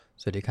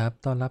สวัสดีครับ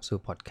ต้อนรับสู่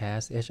พอดแคส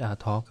ต์ HR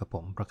Talk กับผ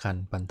มประคัน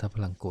ปันทพ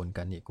ลังกูล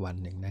กันอีกวัน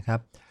หนึ่งนะครับ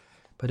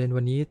ประเด็น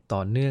วันนี้ต่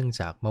อเนื่อง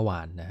จากเมื่อว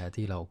านนะฮะ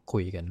ที่เราคุ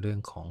ยกันเรื่อง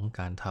ของ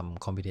การท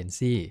ำ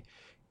Competency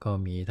ก็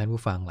มีท่าน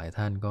ผู้ฟังหลาย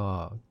ท่านก็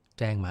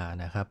แจ้งมา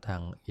นะครับทา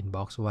ง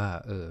Inbox ว่า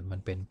มัน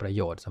เป็นประโ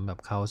ยชน์สำหรับ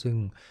เขาซึ่ง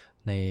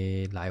ใน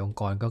หลายองค์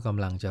กรก็ก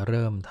ำลังจะเ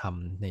ริ่มท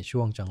ำในช่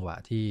วงจังหวะ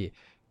ที่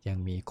ยัง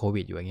มีโค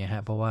วิดอยู่อย่างเงี้ยฮ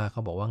ะเพราะว่าเข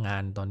าบอกว่างา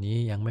นตอนนี้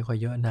ยังไม่ค่อย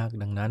เยอะนัก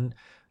ดังนั้น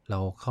เร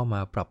าเข้าม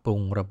าปรับปรุ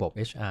งระบบ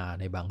HR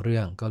ในบางเรื่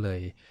องก็เล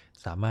ย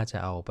สามารถจะ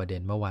เอาประเด็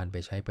นเมื่อวานไป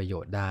ใช้ประโย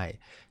ชน์ได้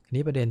ที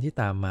นี้ประเด็นที่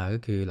ตามมาก็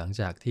คือหลัง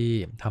จากที่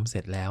ทำเส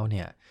ร็จแล้วเ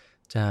นี่ย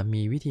จะ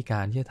มีวิธีกา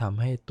รที่จะทำ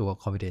ให้ตัว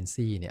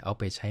competency เนี่ยเอา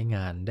ไปใช้ง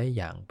านได้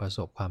อย่างประส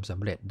บความส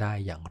ำเร็จได้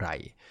อย่างไร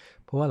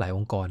เพราะว่าหลายอ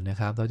งค์กรนะ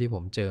ครับเท่าที่ผ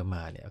มเจอม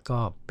าเนี่ยก็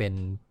เป็น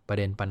ประ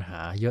เด็นปัญหา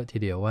เยอะที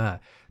เดียวว่า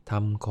ท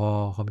ำ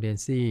core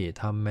competency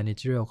ทำ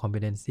managerial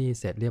competency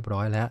เสร็จเรียบร้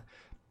อยแล้ว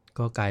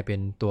ก็กลายเป็น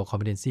ตัว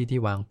competency ที่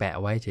วางแปะ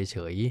ไว้เฉ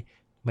ยๆ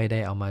ไม่ได้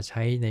เอามาใ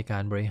ช้ในกา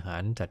รบริหา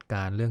รจัดก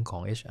ารเรื่องขอ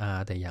ง HR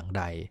แต่อย่างใ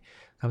ด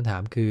คำถา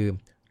มคือ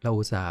เรา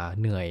อุตส่าห์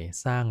เหนื่อย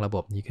สร้างระบ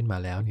บนี้ขึ้นมา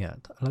แล้วเนี่ย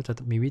เราจะ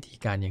มีวิธี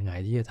การยังไง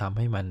ที่จะทำใ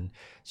ห้มัน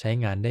ใช้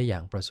งานได้อย่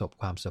างประสบ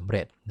ความสำเ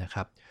ร็จนะค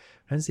รับ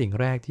ฉะนั้นสิ่ง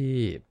แรกที่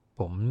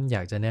ผมอย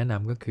ากจะแนะน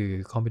ำก็คือ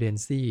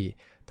competency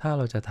ถ้าเ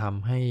ราจะท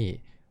ำให้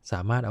ส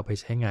ามารถเอาไป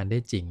ใช้งานได้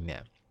จริงเนี่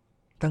ย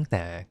ตั้งแ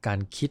ต่การ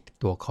คิด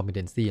ตัว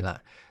competency ละ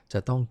จะ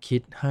ต้องคิ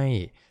ดให้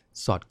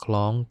สอดค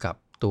ล้องกับ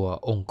ตัว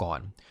องค์ก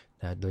ร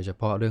นะโดยเฉ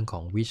พาะเรื่องขอ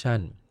ง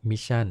vision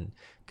mission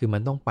คือมั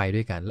นต้องไปด้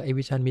วยกันและไอ้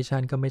vision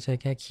mission ก็ไม่ใช่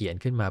แค่เขียน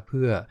ขึ้นมาเ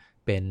พื่อ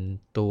เป็น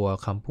ตัว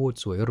คำพูด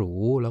สวยหรู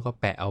แล้วก็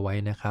แปะเอาไว้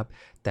นะครับ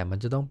แต่มัน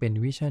จะต้องเป็น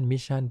vision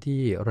mission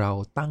ที่เรา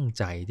ตั้ง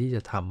ใจที่จ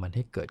ะทำมันใ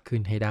ห้เกิดขึ้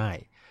นให้ได้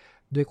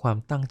ด้วยความ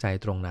ตั้งใจ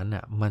ตรงนั้น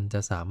อ่ะมันจ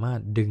ะสามารถ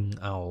ดึง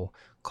เอา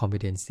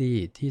competency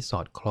ที่ส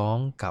อดคล้อง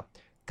กับ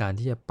การ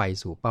ที่จะไป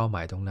สู่เป้าหม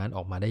ายตรงนั้นอ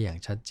อกมาได้อย่าง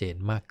ชัดเจน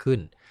มากขึ้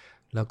น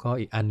แล้วก็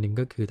อีกอันนึง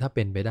ก็คือถ้าเ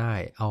ป็นไปได้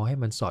เอาให้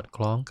มันสอดค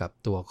ล้องกับ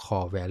ตัว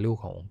core value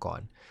ขององค์ก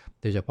ร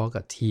โดยเฉพาะ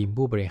กับทีม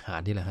ผู้บริหาร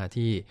นี่แหละฮะ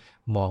ที่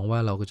มองว่า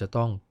เราก็จะ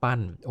ต้องปั้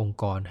นองค์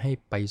กรให้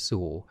ไป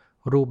สู่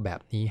รูปแบ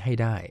บนี้ให้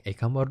ได้ไอ้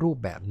คำว่ารูป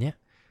แบบเนี้ย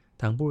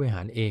ทางผู้บริห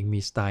ารเองมี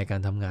สไตล์กา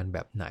รทำงานแบ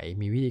บไหน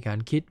มีวิธีการ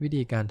คิดวิ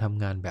ธีการท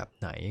ำงานแบบ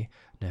ไหน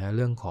นะฮะเ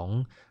รื่องของ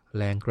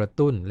แรงกระ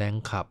ตุ้นแรง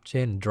ขับเ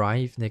ช่น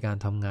drive ในการ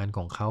ทำงานข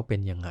องเขาเป็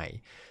นยังไง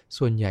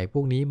ส่วนใหญ่พ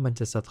วกนี้มัน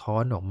จะสะท้อ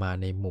นออกมา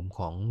ในมุมข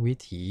องวิ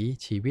ถี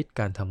ชีวิต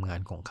การทำงาน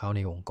ของเขาใน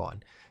องค์กร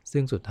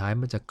ซึ่งสุดท้าย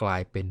มันจะกลา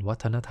ยเป็นวั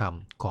ฒนธรรม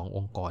ของอ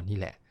งค์กรนี่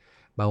แหละ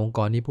บางองค์ก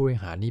รนี่ผู้บริ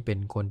หารนี่เป็น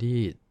คนที่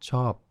ช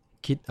อบ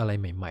คิดอะไร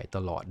ใหม่ๆต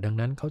ลอดดัง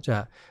นั้นเขาจะ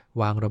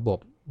วางระบบ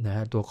นะฮ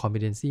ะตัว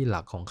competency ห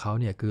ลักของเขา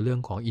เนี่ยคือเรื่อ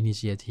งของ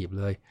initiative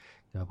เลย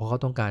เพราะเขา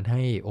ต้องการใ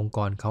ห้องค์ก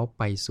รเขา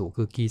ไปสู่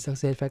คือ key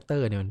success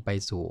factor เนี่ยมันไป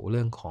สู่เ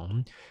รื่องของ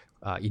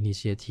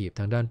initiative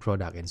ทางด้าน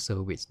product and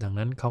service ดัง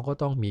นั้นเขาก็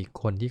ต้องมี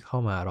คนที่เข้า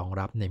มารอง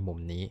รับในมุม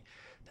นี้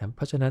นะเพ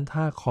ราะฉะนั้น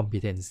ถ้า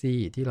competency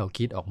ที่เรา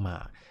คิดออกมา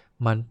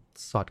มัน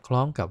สอดคล้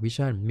องกับ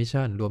vision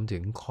mission รวมถึ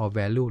ง core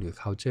value หรือ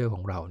culture ข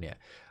องเราเนี่ย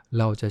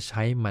เราจะใ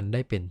ช้มันไ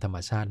ด้เป็นธรรม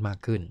ชาติมาก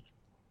ขึ้น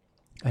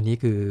อันนี้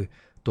คือ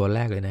ตัวแร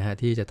กเลยนะฮะ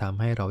ที่จะทำ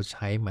ให้เราใ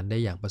ช้มันได้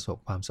อย่างประสบ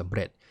ความสำเ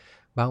ร็จ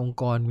บางองค์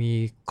กรมี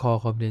core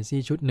competency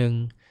ชุดหนึ่ง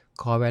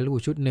core value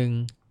ชุดหนึ่ง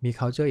มี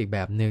culture อีกแบ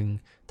บหนึ่ง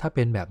ถ้าเ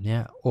ป็นแบบนี้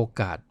โอ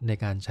กาสใน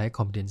การใช้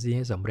competency ใ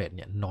ห้สำเร็จเ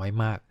นี่ยน้อย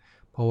มาก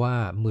เพราะว่า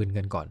มึน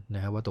กันก่อนน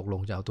ะฮะว่าตกล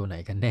งจะเอาตัวไหน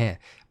กันแน่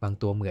บาง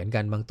ตัวเหมือนกั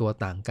นบางตัว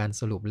ต่างกัน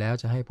สรุปแล้ว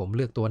จะให้ผมเ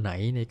ลือกตัวไหน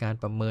ในการ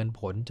ประเมิน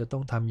ผลจะต้อ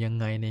งทำยัง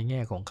ไงในแ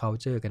ง่ของ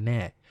culture กันแน่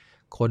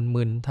คน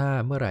มึนถ้า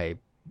เมื่อไหร่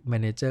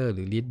manager ห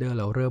รือ leader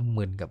เราเริ่ม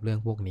มึนกับเรื่อง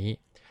พวกนี้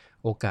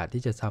โอกาส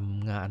ที่จะท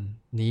ำงาน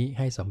นี้ใ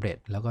ห้สำเร็จ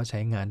แล้วก็ใช้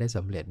งานได้ส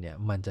ำเร็จเนี่ย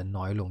มันจะ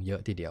น้อยลงเยอ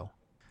ะทีเดียว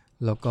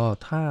แล้วก็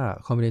ถ้า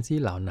competency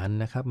เหล่านั้น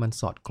นะครับมัน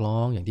สอดคล้อ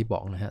งอย่างที่บ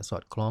อกนะฮะสอ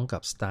ดคล้องกั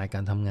บสไตล์กา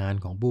รทำงาน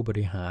ของผู้บ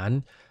ริหาร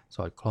ส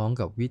อดคล้อง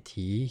กับวิ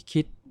ธี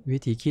คิด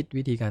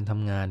วิธีการท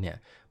ำงานเนี่ย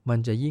มัน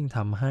จะยิ่งท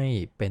ำให้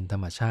เป็นธร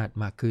รมชาติ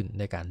มากขึ้น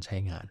ในการใช้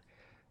งาน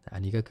อั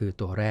นนี้ก็คือ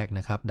ตัวแรกน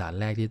ะครับด่าน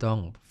แรกที่ต้อง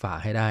ฝ่า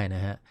ให้ได้น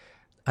ะฮะ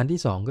อันที่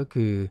2ก็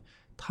คือ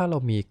ถ้าเรา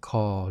มี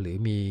core หรือ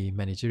มี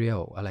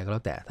managerial อะไรก็แล้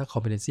วแต่ถ้า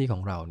competency ขอ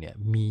งเราเนี่ย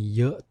มี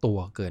เยอะตัว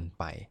เกิน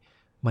ไป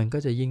มันก็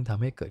จะยิ่งท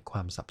ำให้เกิดคว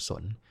ามสับส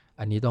น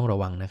อันนี้ต้องระ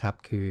วังนะครับ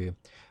คือ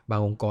บาง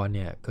องค์กรเ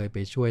นี่ยเคยไป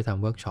ช่วยท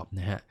ำเวิร์กช็อป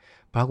นะฮะ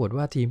ปรากฏ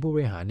ว่าทีมผู้บ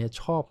ริหารเนี่ย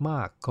ชอบม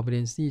าก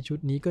competency ชุด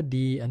นี้ก็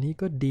ดีอันนี้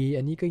ก็ดี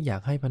อันนี้ก็อยา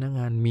กให้พนักง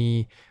านมี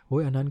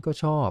อันนั้นก็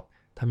ชอบ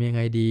ทำยังไ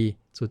งดี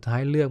สุดท้า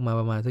ยเลือกมา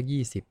ประมาณสัก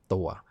20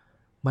ตัว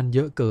มันเย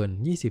อะเกิน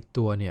20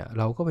ตัวเนี่ย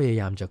เราก็พยา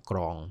ยามจะกร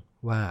อง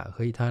ว่าเ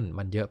ฮ้ยท่าน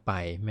มันเยอะไป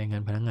ไม่งั้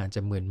นพนักงานจ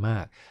ะมึนมา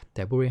กแ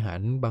ต่ผู้บริหาร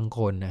บางค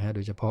นนะฮะโด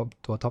ยเฉพาะ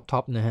ตัวท็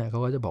อปนะฮะเขา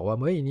ก็จะบอกว่า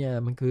เฮ้ยเนี่ย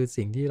มันคือ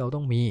สิ่งที่เรา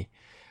ต้องมี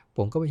ผ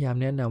มก็พยายาม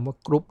แนะนำว่า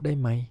กรุ๊ปได้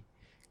ไหม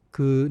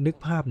คือนึก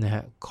ภาพนะฮ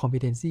ะ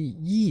competency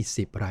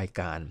 20 ราย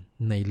การ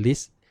ในลิส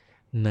ต์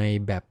ใน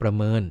แบบประเ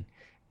มิน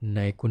ใ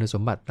นคุณส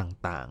มบัติ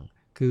ต่าง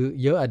ๆคือ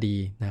เยอะอดี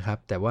นะครับ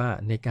แต่ว่า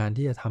ในการ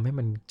ที่จะทำให้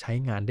มันใช้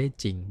งานได้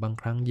จริงบาง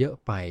ครั้งเยอะ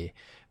ไป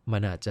มั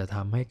นอาจจะท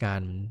ำให้กา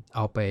รเอ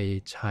าไป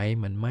ใช้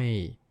มันไม่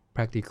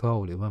practical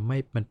หรือว่า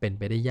มันเป็นไ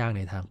ปได้ยากใ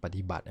นทางป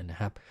ฏิบัตินะ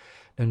ครับ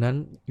ดังนั้น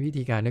วิ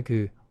ธีการก็คื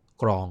อ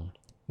กรอง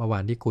เมื่อวา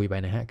นที่คุยไป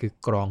นะฮะคือ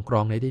กร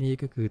องในที่นี้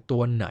ก็คือตั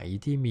วไหน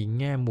ที่มี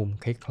แง่มุม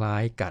คล้า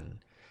ยๆกัน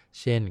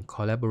เช่น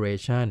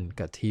collaboration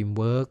กับ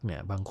teamwork เนี่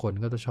ยบางคน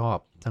ก็จะชอบ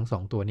ทั้ง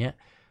2ตัวเนี้ย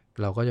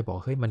เราก็จะบอก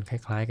เฮ้ยมันค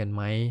ล้ายๆกันไ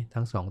หม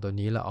ทั้ง2ตัว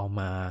นี้เราเอา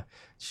มา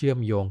เชื่อม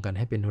โยงกันใ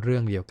ห้เป็นเรื่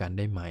องเดียวกันไ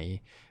ด้ไหม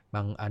บ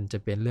างอันจะ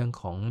เป็นเรื่อง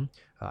ของ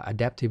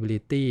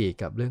adaptability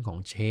กับเรื่องของ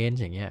change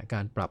อย่างเงี้ยก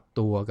ารปรับ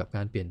ตัวกับก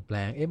ารเปลี่ยนแปล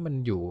งมัน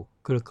อยู่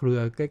เครือ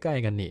ใกล้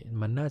ๆกันนี่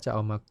มันน่าจะเอ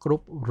ามากรุ๊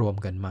ปรวม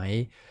กันไหม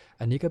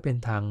อันนี้ก็เป็น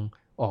ทาง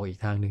ออกอีก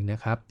ทางหนึ่งนะ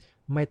ครับ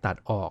ไม่ตัด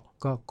ออก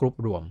ก็กรุ๊ป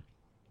รวม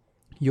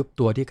ยุบ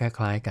ตัวที่ค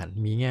ล้ายๆกัน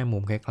มีแง่มุ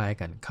มคล้าย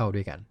ๆกันเข้าด้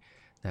วยกัน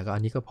แต่ก็อั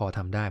นนี้ก็พอท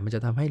ำได้มันจะ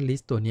ทำให้ลิส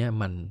ต์ตัวนี้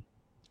มัน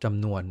จ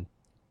ำนวน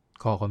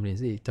core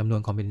competency จำนว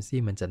น competency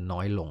มันจะน้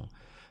อยลง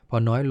พอ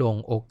น้อยลง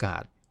โอกา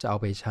สจะเอา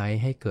ไปใช้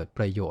ให้เกิดป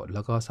ระโยชน์แ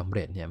ล้วก็สำเ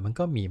ร็จเนี่ยมัน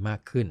ก็มีมาก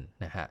ขึ้น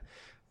นะฮะ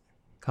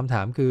คำถ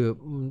ามคือ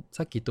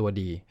สักกี่ตัว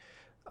ดี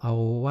เอา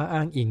ว่าอ้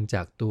างอิงจ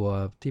ากตัว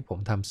ที่ผม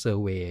ทำ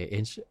survey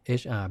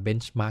HR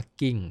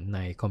benchmarking ใน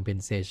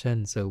compensation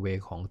survey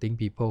ของ Think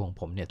People ของ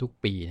ผมเนี่ยทุก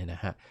ปีเนี่ยน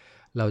ะฮะ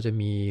เราจะ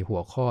มีหั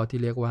วข้อที่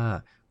เรียกว่า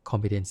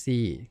competency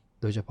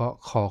โดยเฉพาะ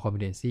core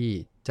competency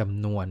จ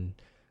ำนวน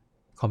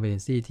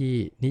competency ที่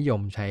นิย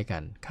มใช้กั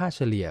นค่าเฉ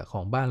ลี่ยขอ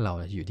งบ้านเรา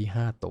อยู่ที่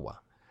5ตัว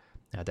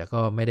แต่ก็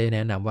ไม่ได้แน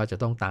ะนำว่าจะ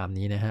ต้องตาม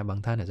นี้นะฮะบาง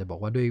ท่านอาจจะบอก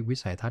ว่าด้วยวิ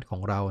สัยทัศน์ขอ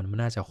งเรามัน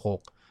น่าจะ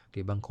6หรื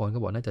อบางคนก็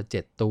บอกน่าจะ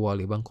7ตัวห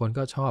รือบางคน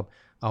ก็ชอบ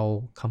เอา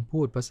คำพู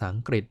ดภาษาอั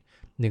งกฤษ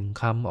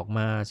1คำออกม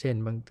าเช่น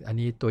อัน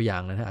นี้ตัวอย่า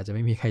งนะฮะอาจจะไ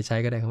ม่มีใครใช้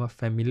ก็ได้คำว่า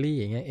family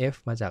อย่างเงี้ย F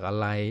มาจากอะ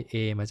ไร A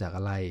มาจาก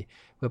อะไร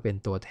เพื่อเป็น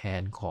ตัวแท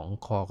นของ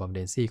core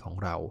competency ของ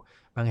เรา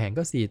บางแห่ง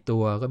ก็4ตั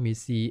วก็มี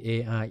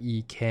CARE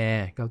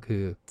care ก็คื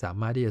อสา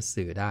มารถที่จะ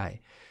สื่อได้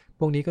พ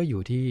วกนี้ก็อ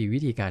ยู่ที่วิ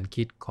ธีการ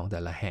คิดของแต่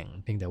ละแห่ง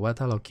เพียงแต่ว่า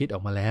ถ้าเราคิดอ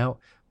อกมาแล้ว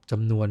จ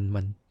ำนวน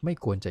มันไม่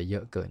ควรจะเยอ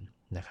ะเกิน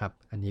นะครับ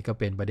อันนี้ก็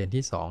เป็นประเด็น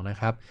ที่2นะ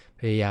ครับ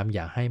พยายามอ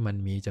ย่าให้มัน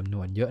มีจำน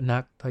วนเยอะนั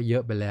กถ้าเยอ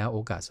ะไปแล้วโอ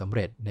กาสสำเ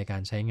ร็จในกา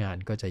รใช้งาน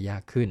ก็จะยา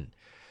กขึ้น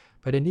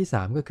ประเด็นที่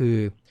3ก็คือ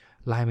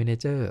Line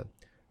Manager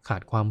ขา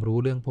ดความรู้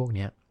เรื่องพวก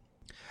นี้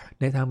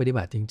ในทางปฏิ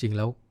บัติจริงๆแ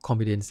ล้ว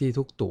competency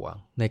ทุกตัว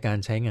ในการ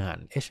ใช้งาน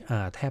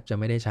HR แทบจะ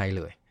ไม่ได้ใช้เ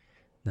ลย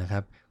นะครั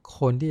บ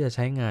คนที่จะใ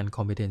ช้งาน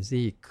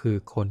competency คือ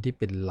คนที่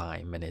เป็น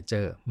Line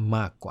Manager ม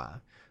ากกว่า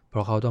เพร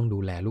าะเขาต้องดู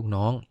แลลูก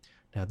น้อง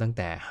นะตั้งแ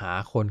ต่หา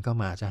คนเข้า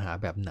มาจะหา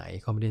แบบไหน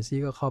Competency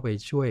ก็เข้าไป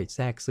ช่วยแท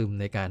รกซึม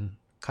ในการ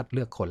คัดเ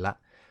ลือกคนละ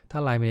ถ้า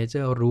Line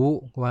Manager รู้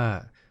ว่า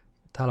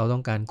ถ้าเราต้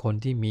องการคน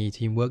ที่มี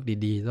ทีมเวิร์ก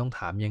ดีๆต้องถ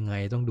ามยังไง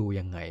ต้องดู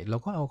ยังไงเรา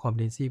ก็เอา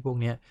Competency พวก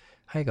นี้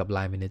ให้กับ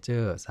Line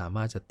Manager สาม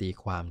ารถจะตี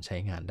ความใช้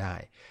งานได้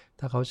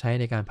ถ้าเขาใช้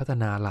ในการพัฒ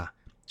นาล่ะ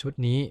ชุด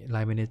นี้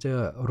Line Manager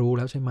รู้แ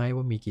ล้วใช่ไหม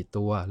ว่ามีกี่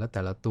ตัวและแ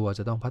ต่ละตัวจ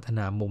ะต้องพัฒน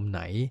ามุมไห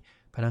น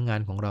พนักงาน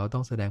ของเราต้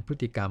องแสดงพฤ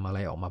ติกรรมอะไร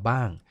ออกมาบ้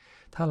าง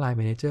ถ้า Line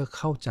Manager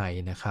เข้าใจ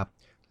นะครับ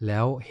แล้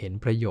วเห็น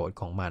ประโยชน์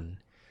ของมัน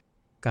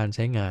การใ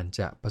ช้งาน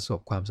จะประสบ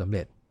ความสำเ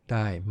ร็จไ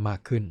ด้มาก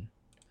ขึ้น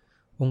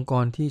องค์ก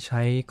รที่ใ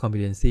ช้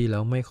Competency แล้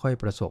วไม่ค่อย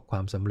ประสบคว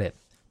ามสำเร็จ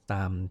ต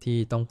ามที่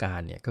ต้องการ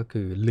เนี่ยก็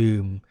คือลื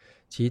ม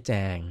ชี้แจ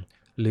ง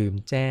ลืม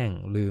แจ้ง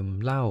ลืม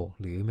เล่า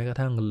หรือแม้กระ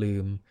ทั่งลื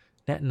ม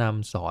แนะน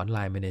ำสอน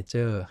Line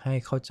Manager ให้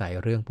เข้าใจ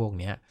เรื่องพวก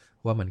นี้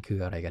ว่ามันคือ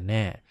อะไรกันแ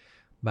น่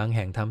บางแ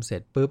ห่งทำเสร็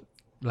จปุ๊บ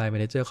Line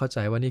Manager เข้าใจ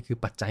ว่านี่คือ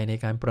ปัจจัยใน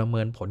การประเมิ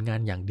นผลงาน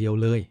อย่างเดียว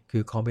เลยคื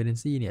อ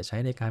Competency เนี่ยใช้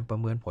ในการประ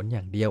เมินผลอ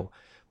ย่างเดียว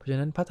เพราะฉะ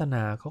นั้นพัฒน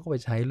าเขาก็ไป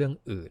ใช้เรื่อง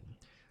อื่น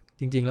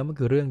จริงๆแล้วมัน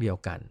คือเรื่องเดียว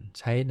กัน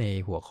ใช้ใน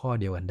หัวข้อ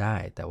เดียวกันได้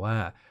แต่ว่า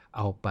เ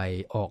อาไป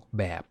ออก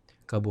แบบ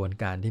กระบวน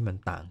การที่มัน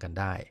ต่างกัน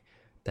ได้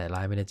แต่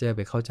Line Manager ไ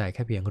ปเข้าใจแ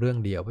ค่เพียงเรื่อง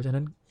เดียวเพราะฉะ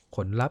นั้นผ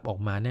ลลัพธ์ออก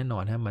มาแน่นอ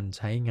นถ้ามันใ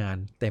ช้งาน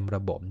เต็มร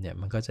ะบบเนี่ย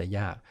มันก็จะย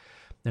าก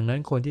ดังนั้น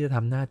คนที่จะท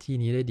ำหน้าที่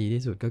นี้ได้ดี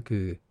ที่สุดก็คื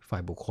อฝ่า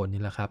ยบุคคล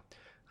นี่แหละครับ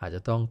อาจจ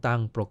ะต้องตั้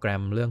งโปรแกร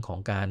มเรื่องของ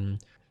การ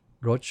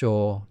โรดโช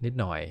ว์นิด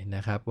หน่อยน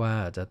ะครับว่า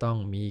จะต้อง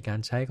มีการ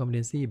ใช้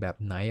competency แบบ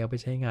ไหนเอาไป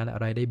ใช้งานอะ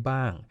ไรได้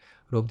บ้าง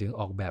รวมถึง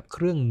ออกแบบเค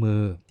รื่องมื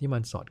อที่มั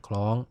นสอดค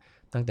ล้อง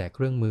ตั้งแต่เค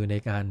รื่องมือใน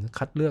การ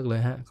คัดเลือกเลย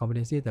ฮะ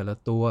competency แต่ละ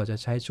ตัวจะ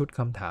ใช้ชุดค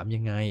ำถาม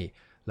ยังไง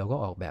เราก็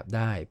ออกแบบไ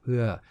ด้เพื่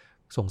อ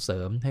ส่งเสริ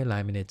มให้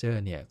Line Manager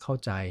เนี่ยเข้า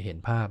ใจเห็น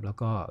ภาพแล้ว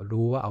ก็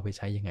รู้ว่าเอาไปใ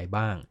ช้ยังไง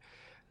บ้าง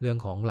เรื่อง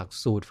ของหลัก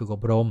สูตรฝึกอ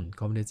บรม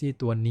Competency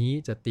ตัวนี้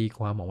จะตีค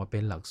วามออกมาเป็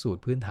นหลักสูตร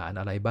พื้นฐาน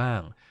อะไรบ้า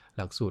ง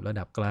หลักสูตรระ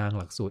ดับกลาง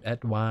หลักสูตร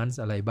Advanced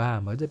อะไรบ้าง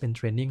มันจะเป็น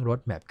Training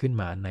Roadmap ขึ้น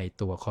มาใน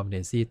ตัว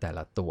Competency แต่ล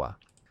ะตัว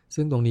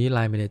ซึ่งตรงนี้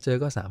Line Manager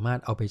ก็สามารถ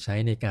เอาไปใช้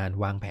ในการ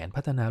วางแผน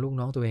พัฒนาลูก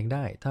น้องตัวเองไ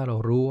ด้ถ้าเรา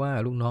รู้ว่า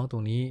ลูกน้องตร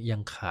งนี้ยั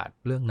งขาด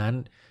เรื่องนั้น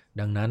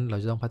ดังนั้นเรา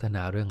จะต้องพัฒน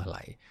าเรื่องอะไร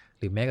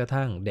หรือแม้กระ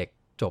ทั่งเด็ก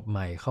จบให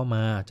ม่เข้าม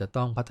าจะ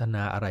ต้องพัฒน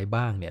าอะไร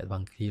บ้างเนี่ยบา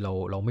งที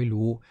เราไม่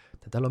รู้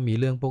แต่ถ้าเรามี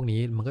เรื่องพวก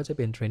นี้มันก็จะเ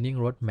ป็น Training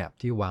Roadmap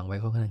ที่วางไว้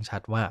ค่อนข้างชั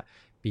ดว่า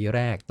ปีแร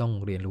กต้อง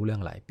เรียนรู้เรื่อ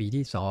งอะไรปี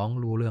ที่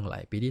2รู้เรื่องอะไร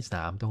ปีที่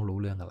3ต้องรู้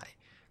เรื่องอะไร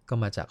ก็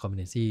มาจาก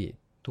Competency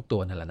ทุกตั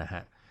วนั่นแหละนะฮ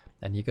ะ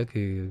อันนี้ก็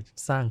คือ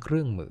สร้างเค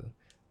รื่องมือ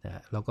น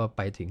ะแล้วก็ไ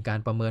ปถึงการ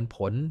ประเมินผ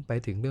ลไป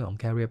ถึงเรื่องของ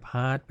Career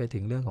Path ไปถึ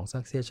งเรื่องของ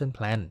Succession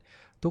Plan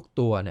ทุก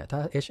ตัวเนี่ยถ้า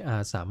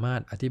HR สามาร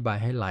ถอธิบาย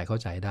ให้ Line เข้า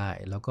ใจได้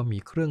แล้วก็มี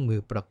เครื่องมือ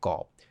ประกอ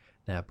บ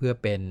นะเพื่อ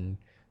เป็น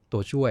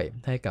ตัวช่วย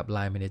ให้กับ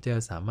Line Manager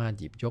สามารถ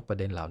หยิบยกประ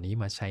เด็นเหล่านี้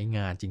มาใช้ง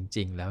านจ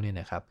ริงๆแล้วเนี่ย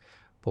นะครับ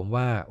ผม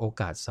ว่าโอ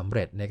กาสสำเ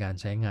ร็จในการ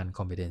ใช้งาน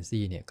Competency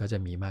เนี่ยก็จะ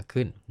มีมาก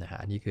ขึ้นนะฮะ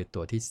อันนี้คือ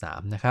ตัวที่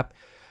3นะครับ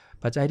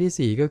ปัจจัย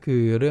ที่4ก็คื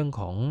อเรื่อง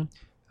ของ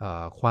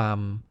ความ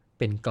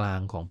เป็นกลาง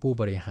ของผู้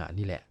บริหาร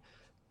นี่แหละ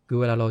คือ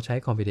เวลาเราใช้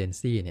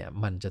Competency เนี่ย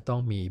มันจะต้อ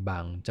งมีบา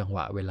งจังหว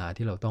ะเวลา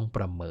ที่เราต้องป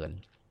ระเมิน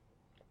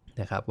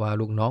นะครับว่า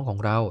ลูกน้องของ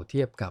เราเ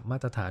ทียบกับมา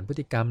ตรฐานพฤ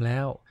ติกรรมแล้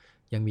ว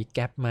ยังมีแก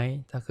ปไหม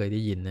ถ้าเคยได้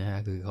ยินนะฮะ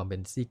คือ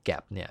Competency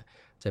Gap เนี่ย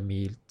จะมี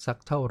สัก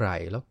เท่าไหร่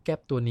แล้วแกป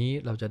ตัวนี้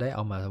เราจะได้เอ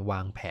ามาวา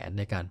งแผนใ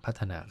นการพั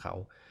ฒนาเขา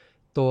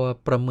ตัว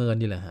ประเมิน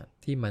นี่แหละฮะ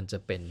ที่มันจะ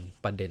เป็น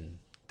ประเด็น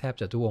แทบ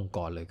จะทุกองค์ก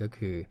รเลยก็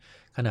คือ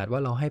ขนาดว่า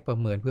เราให้ประ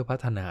เมินเพื่อพั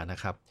ฒนานะ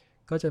ครับ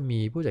ก็จะมี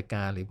ผู้จัดก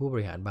ารหรือผู้บ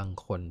ริหารบาง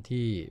คน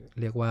ที่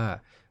เรียกว่า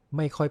ไ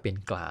ม่ค่อยเป็น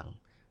กลาง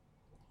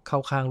เข้า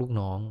ข้างลูก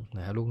น้องน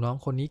ะฮะลูกน้อง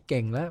คนนี้เ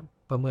ก่งและ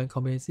ประเมิน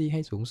competency ใ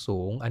ห้สู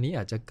งอันนี้อ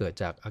าจจะเกิด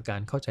จากอาการ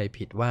เข้าใจ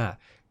ผิดว่า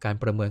การ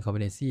ประเมิน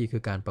competency คื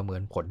อการประเมิ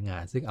นผลงา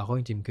นซึ่งเอาเข้า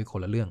จริงๆคือค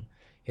นละเรื่อง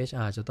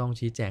HR จะต้อง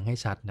ชี้แจงให้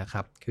ชัดนะค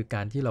รับคือก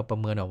ารที่เราประ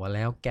เมินออกมาแ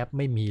ล้วแกปไ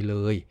ม่มีเล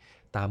ย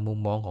ตามมุม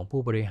มองของ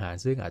ผู้บริหาร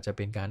ซึ่งอาจจะเ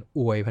ป็นการอ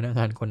วยพนักง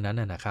านคนนั้น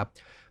นะครับ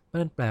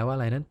นั่นแปลว่าอะ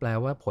ไรนั่นแปล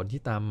ว่าผล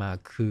ที่ตามมา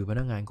คือพ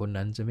นักงานคน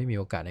นั้นจะไม่มี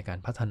โอกาสในการ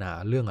พัฒนา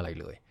เรื่องอะไร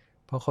เลย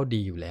เพราะเขา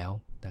ดีอยู่แล้ว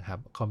นะครับ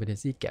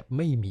competency gap ไ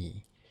ม่มี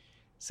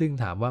ซึ่ง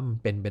ถามว่ามัน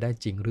เป็นไปได้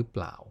จริงหรือเป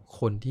ล่า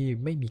คนที่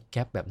ไม่มีแก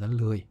ปแบบนั้น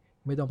เลย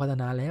ไม่ต้องพัฒ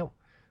นาแล้ว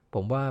ผ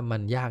มว่ามั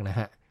นยากนะ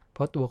ฮะเพ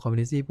ราะตัว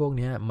competency พวก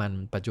นี้มัน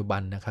ปัจจุบั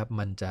นนะครับ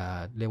มันจะ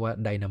เรียกว่า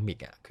ไดนามิก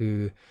คือ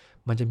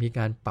มันจะมีก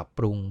ารปรับป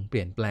รุงเป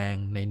ลี่ยนแปลง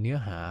ในเนื้อ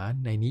หา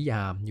ในนิย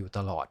ามอยู่ต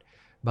ลอด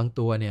บาง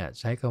ตัวเนี่ย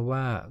ใช้คำว่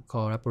า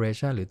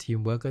collaboration หรือ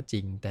teamwork ก็จ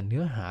ริงแต่เ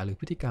นื้อหาหรือ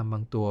พฤติกรรมบา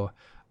งตัว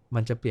มั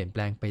นจะเปลี่ยนแป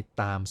ลงไป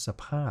ตามส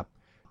ภาพ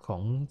ขอ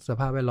งส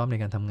ภาพแวดล้อมใน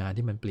การทำงาน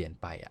ที่มันเปลี่ยน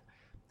ไป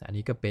อัน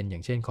นี้ก็เป็นอย่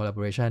างเช่น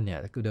collaboration เนี่ย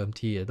คือเดิม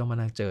ทีต้องมา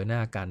นั่งเจอหน้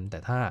ากันแต่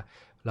ถ้า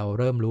เรา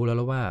เริ่มรู้แล้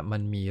วว่ามั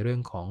นมีเรื่อ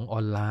งของออ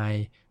นไล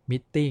น์มี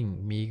ตติ้ง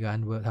มีการ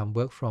ทำ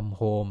work from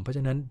home เพราะฉ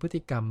ะนั้นพฤ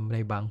ติกรรมใน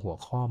บางหัว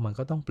ข้อมัน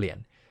ก็ต้องเปลี่ยน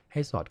ใ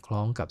ห้สอดคล้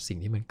องกับสิ่ง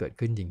ที่มันเกิด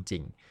ขึ้นจริ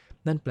ง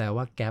ๆนั่นแปล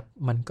ว่าแกป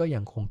มันก็ยั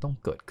งคงต้อง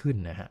เกิดขึ้น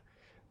นะฮะ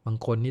บาง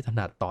คนนี่ถ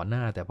นัดต่อหน้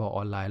าแต่พออ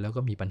อนไลน์แล้ว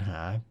ก็มีปัญหา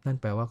นั่น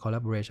แปลว่า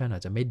collaboration อา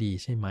จจะไม่ดี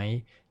ใช่ไหม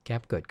แก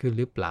ปเกิดขึ้น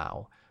หรือเปล่า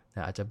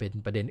อาจจะเป็น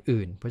ประเด็น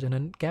อื่นเพราะฉะนั้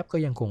นแกปก็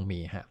ยังคงมี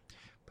ฮะ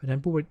เพราะฉะนั้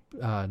น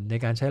ใน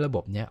การใช้ระบ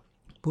บเนี้ย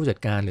ผู้จัด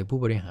การหรือผู้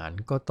บริหาร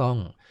ก็ต้อง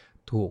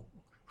ถูก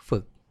ฝึ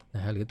กน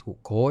ะฮะหรือถูก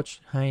โค้ช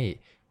ให้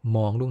ม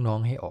องลูกน้อง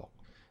ให้ออก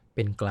เ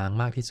ป็นกลาง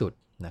มากที่สุด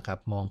นะครับ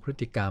มองพฤ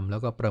ติกรรมแล้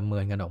วก็ประเมิ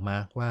นกันออกมา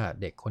ว่า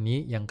เด็กคนนี้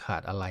ยังขา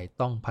ดอะไร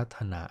ต้องพัฒ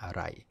นาอะไ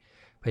ร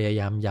พยา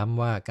ยามย้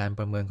ำว่าการป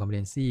ระเมิน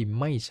competency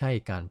ไม่ใช่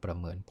การประ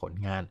เมินผล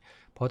งาน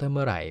เพราะถ้าเ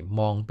มื่อไหร่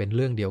มองเป็นเ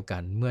รื่องเดียวกั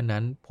นเมื่อ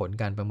นั้นผล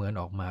การประเมิน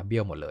ออกมาเบี้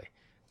ยวหมดเลย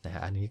นะฮ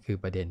ะอันนี้คือ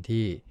ประเด็น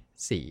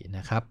ที่4น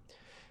ะครับ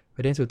ป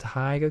ระเด็นสุด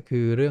ท้ายก็คื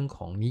อเรื่องข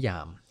องนิยา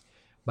ม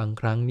บาง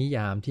ครั้งนิย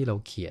ามที่เรา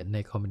เขียนใน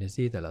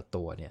competency แต่ละ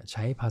ตัวเนี่ยใ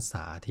ช้ภาษ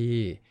าที่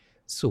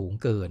สูง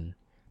เกิน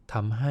ท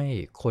ำให้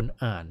คน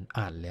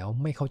อ่านแล้ว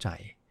ไม่เข้าใจ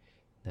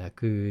นะ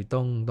คือ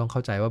ต้องเข้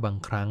าใจว่าบาง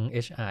ครั้ง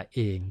HR เอ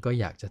งก็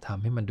อยากจะท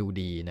ำให้มันดู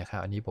ดีนะครับ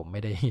อันนี้ผมไ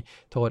ม่ได้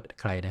โทษ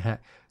ใครนะฮะ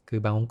คือ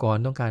บางองค์กร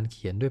ต้องการเ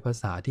ขียนด้วยภา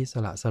ษาที่ส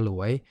ละสล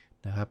วย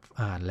นะครับ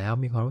อ่านแล้ว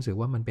มีความรู้สึก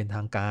ว่ามันเป็นท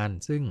างการ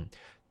ซึ่ง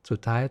สุด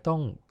ท้ายต้อ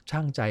ง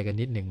ชั่งใจกัน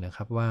นิดหนึ่งนะค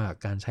รับว่า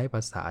การใช้ภ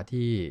าษา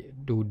ที่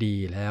ดูดี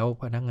แล้ว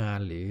พนักงาน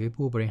หรือ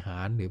ผู้บริหา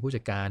รหรือผู้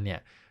จัดการเนี่ย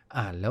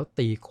อ่านแล้ว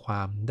ตีคว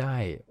ามได้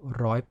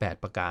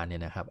108ประการเนี่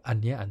ยนะครับอัน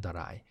นี้อันต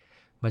ราย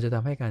มันจะท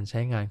ำให้การใช้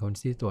งานคอน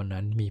ซี่ตัว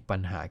นั้นมีปั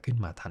ญหาขึ้น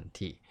มาทัน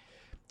ที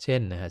เช่น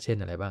นะฮะเช่น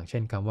อะไรบ้างเช่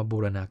นคำว่าบู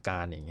รณากา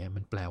รอย่างเงี้ยมั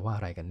นแปลว่าอ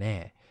ะไรกันแน่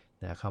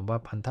นะคำว่า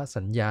พันธ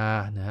สัญญา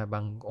นะฮะบา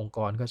งองค์ก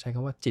รก็ใช้ค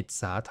ำว่าจิต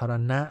สาธาร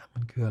ณะมั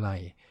นคืออะไร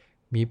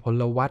มีพ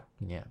ลวัต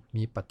เนี่ย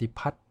มีปฏิ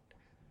พัทธ์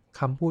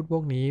คำพูดพว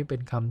กนี้เป็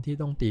นคำที่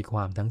ต้องตีคว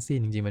ามทั้งสิ้น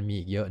จริงๆมันมี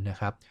อีกเยอะนะ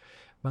ครับ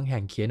บางแห่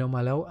งเขียนออกม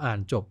าแล้วอ่าน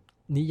จบ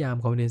นิยาม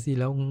competency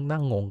แล้วนั่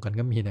งงงกัน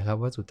ก็มีนะครับ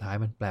ว่าสุดท้าย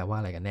มันแปลว่า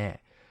อะไรกันแน่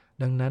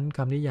ดังนั้นค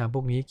ำนิยามพ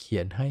วกนี้เขี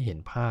ยนให้เห็น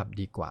ภาพ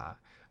ดีกว่า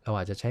เรา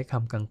อาจจะใช้ค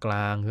ำกล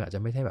างๆคืออาจจ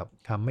ะไม่ใช่แบบ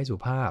คำไม่สุ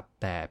ภาพ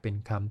แต่เป็น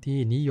คำที่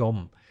นิยม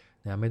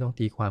นะไม่ต้อง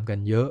ตีความกัน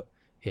เยอะ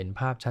เห็น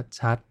ภาพ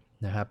ชัด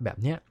ๆนะครับแบบ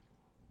เนี้ย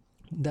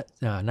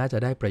น่าจะ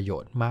ได้ประโย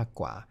ชน์มาก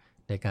กว่า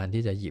ในการ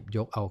ที่จะหยิบย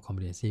กเอา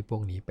competency พว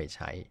กนี้ไปใ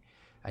ช้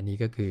อันนี้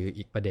ก็คือ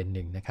อีกประเด็นห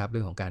นึ่งนะครับเรื่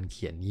องของการเ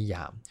ขียนนิย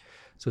าม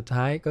สุด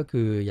ท้ายก็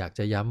คืออยากจ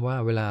ะย้ำว่า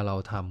เวลาเรา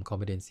ทำ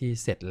competency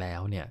เสร็จแล้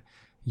วเนี่ย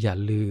อย่า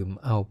ลืม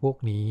เอาพวก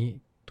นี้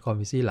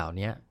competency เหล่า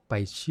นี้ไป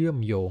เชื่อม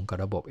โยงกับ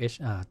ระบบ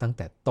HR ตั้งแ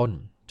ต่ต้น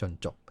จน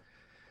จบ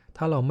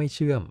ถ้าเราไม่เ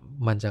ชื่อม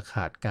มันจะข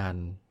าดการ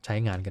ใช้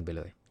งานกันไปเ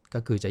ลยก็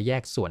คือจะแย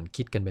กส่วน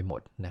คิดกันไปหม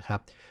ดนะครับ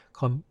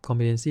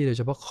competency โดยเ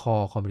ฉพาะ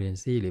core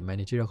competency หรือ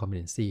managerial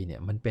competency เนี่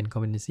ยมันเป็น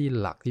competency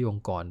หลักที่อง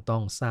ค์กรต้อ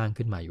งสร้าง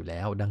ขึ้นมาอยู่แ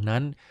ล้วดัง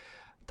นั้น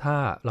ถ้า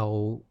เรา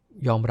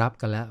ยอมรับ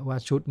กันแล้วว่า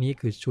ชุดนี้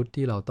คือชุด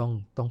ที่เรา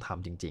ต้องท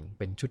ำจริงๆ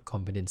เป็นชุด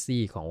competency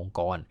ขององค์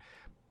กร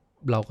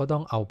เราก็ต้อ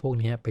งเอาพวก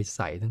นี้ไปใ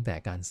ส่ตั้งแต่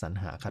การสรร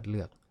หาคัดเ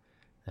ลือก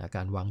นะก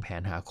ารวางแผ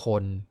นหาค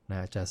นน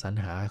ะจะสรร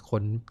หาค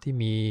นที่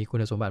มีคุ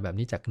ณสมบัติแบบ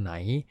นี้จากไหน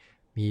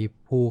มี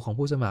พูลของ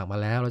ผู้สมัครมา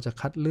แล้วเราจะ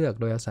คัดเลือก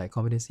โดยอาศัย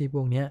competency พ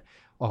วกนี้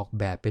ออก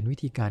แบบเป็นวิ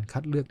ธีการคั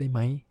ดเลือกได้ไหม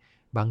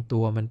บางตั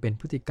วมันเป็น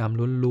พฤติกรรม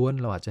ล้วน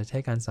ๆเราอาจจะใช้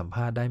การสัมภ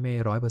าษณ์ได้ไม่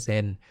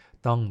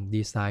100%ต้อง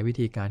ดีไซน์วิ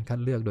ธีการคัด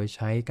เลือกโดยใ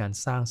ช้การ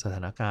สร้างสถ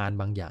านการณ์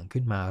บางอย่าง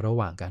ขึ้นมาระห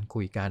ว่างการ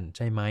คุยกันใ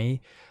ช่ไหม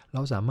เร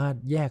าสามารถ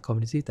แยก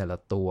competency แต่ละ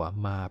ตัว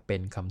มาเป็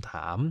นคำถ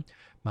าม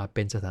มาเ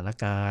ป็นสถาน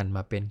การณ์ม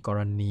าเป็นกร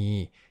ณี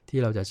ที่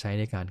เราจะใช้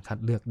ในการคัด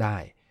เลือกได้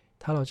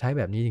ถ้าเราใช้แ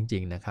บบนี้จริ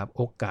งๆนะครับโ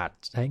อกาส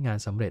ใช้งาน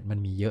สำเร็จมัน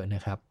มีเยอะน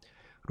ะครับ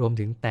รวม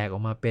ถึงแตกอ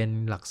อกมาเป็น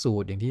หลักสู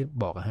ตรอย่างที่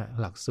บอกฮะ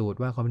หลักสูตร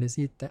ว่า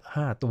competency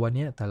 5 ตัวเ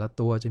นี้ยแต่ละ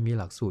ตัวจะมี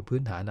หลักสูตรพื้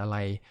นฐานอะไร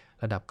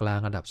ระดับกลาง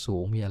ระดับสู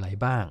งมีอะไร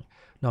บ้าง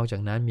นอกจา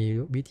กนั้นมี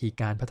วิธี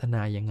การพัฒน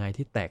ายังไง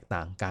ที่แตกต่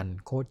างกัน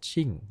โคช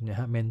ชิ่งนะ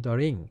ฮะเมนทอ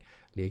ริง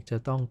หรือจะ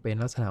ต้องเป็น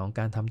ลักษณะของ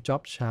การทำ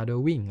job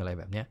shadowing อะไร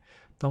แบบเนี้ย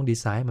ต้องดี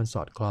ไซน์มันส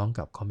อดคล้อง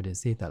กับ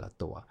competency แต่ละ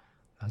ตัว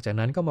หลังจาก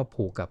นั้นก็มา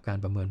ผูกกับการ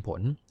ประเมินผ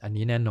ลอัน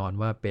นี้แน่นอน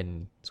ว่าเป็น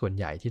ส่วน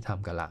ใหญ่ที่ท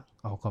ำกันละ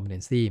เอา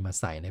competency มา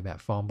ใส่ในแบบ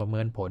ฟอร์มประเมิ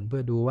นผลเพื่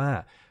อดูว่า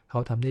เขา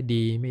ทำได้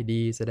ดีไม่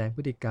ดีแสดงพ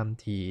ฤติกรรม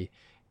ที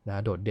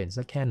โดดเด่น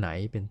สักแค่ไหน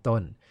เป็นต้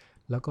น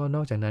แล้วก็น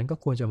อกจากนั้นก็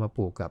ควรจะมา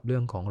ผูกกับเรื่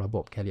องของระบ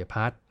บ career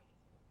path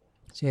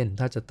เช่น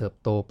ถ้าจะเติบ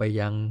โตไป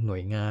ยังหน่ว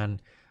ยงาน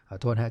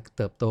โทษฮะ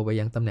เติบโตไป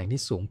ยังตำแหน่ง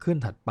ที่สูงขึ้น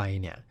ถัดไป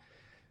เนี่ย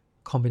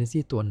competency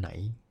ตัวไหน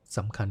ส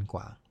ำคัญก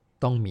ว่า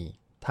ต้องมี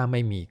ถ้าไ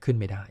ม่มีขึ้น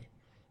ไม่ได้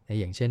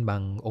อย่างเช่นบา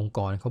งองค์ก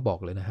รเขาบอก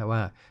เลยนะฮะว่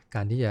าก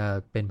ารที่จะ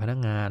เป็นพนัก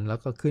งานแล้ว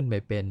ก็ขึ้นไป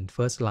เป็น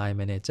first line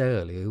manager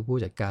หรือผู้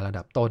จัดการระ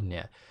ดับต้นเ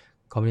นี่ย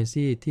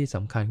competency ที่ส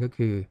ำคัญก็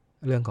คือ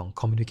เรื่องของ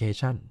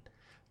communication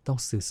ต้อง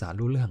สื่อสาร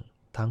รู้เรื่อง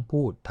ทั้ง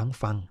พูดทั้ง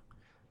ฟัง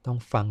ต้อง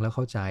ฟังแล้วเ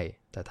ข้าใจ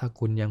แต่ถ้า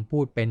คุณยังพู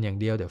ดเป็นอย่าง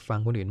เดียวแต่ฟัง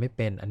คนอื่นไม่เ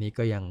ป็นอันนี้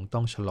ก็ยังต้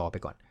องชะลอไป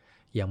ก่อน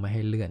ยังไม่ใ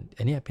ห้เลื่อน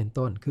อันนี้เป็น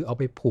ต้นคือเอา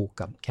ไปผูก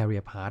กับ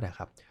career path อะ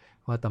ครับ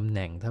ว่าตำแห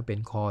น่งถ้าเป็น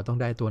คอต้อง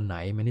ได้ตัวไหน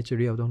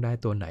managerial ต้องได้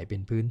ตัวไหนเป็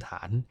นพื้นฐ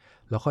าน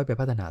แล้วค่อยไป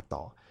พัฒนา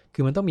ต่อคื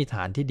อมันต้องมีฐ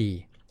านที่ดี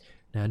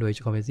นะโดย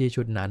competency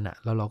ชุดนั้นอะ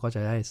แล้วเราก็จ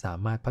ะได้สา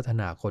มารถพัฒ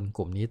นาคนก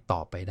ลุ่มนี้ต่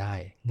อไปได้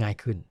ง่าย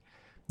ขึ้น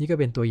นี่ก็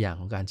เป็นตัวอย่าง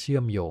ของการเชื่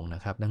อมโยงน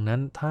ะครับดังนั้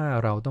นถ้า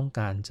เราต้อง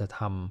การจะท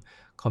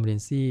ำ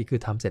competency คือ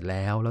ทำเสร็จแ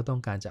ล้วต้อ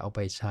งการจะเอาไป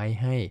ใช้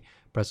ให้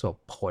ประสบ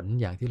ผล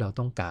อย่างที่เรา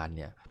ต้องการเ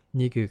นี่ย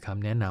นี่คือค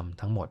ำแนะน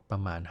ำทั้งหมดปร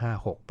ะมาณ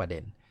 5-6 ประเด็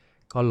น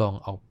ก็ลอง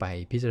เอาไป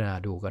พิจารณา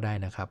ดูก็ได้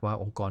นะครับว่า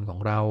องค์กรของ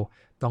เรา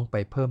ต้องไป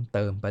เพิ่มเ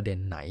ติมประเด็น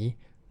ไหน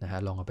นะฮะ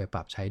ลองเอาไปป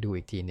รับใช้ดู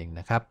อีกทีหนึ่ง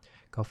นะครับ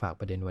ก็ฝาก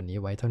ประเด็นวันนี้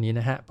ไว้เท่านี้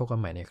นะฮะพบกัน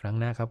ใหม่ในครั้ง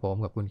หน้าครับผม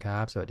ขอบคุณครั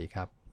บสวัสดีครับ